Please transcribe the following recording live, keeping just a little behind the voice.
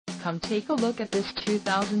Come take a look at this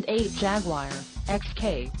 2008 Jaguar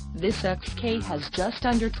XK. This XK has just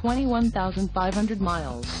under 21,500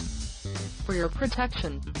 miles. For your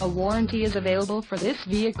protection, a warranty is available for this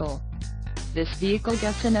vehicle. This vehicle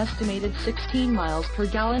gets an estimated 16 miles per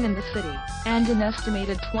gallon in the city, and an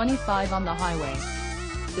estimated 25 on the highway.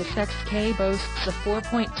 This XK boasts a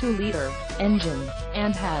 4.2-liter engine,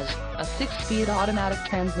 and has a 6-speed automatic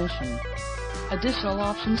transmission. Additional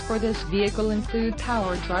options for this vehicle include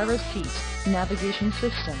power driver's seat, navigation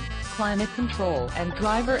system, climate control and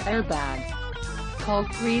driver airbag. Call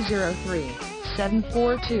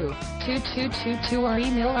 303-742-2222 or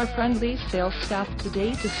email our friendly sales staff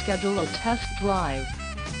today to schedule a test drive.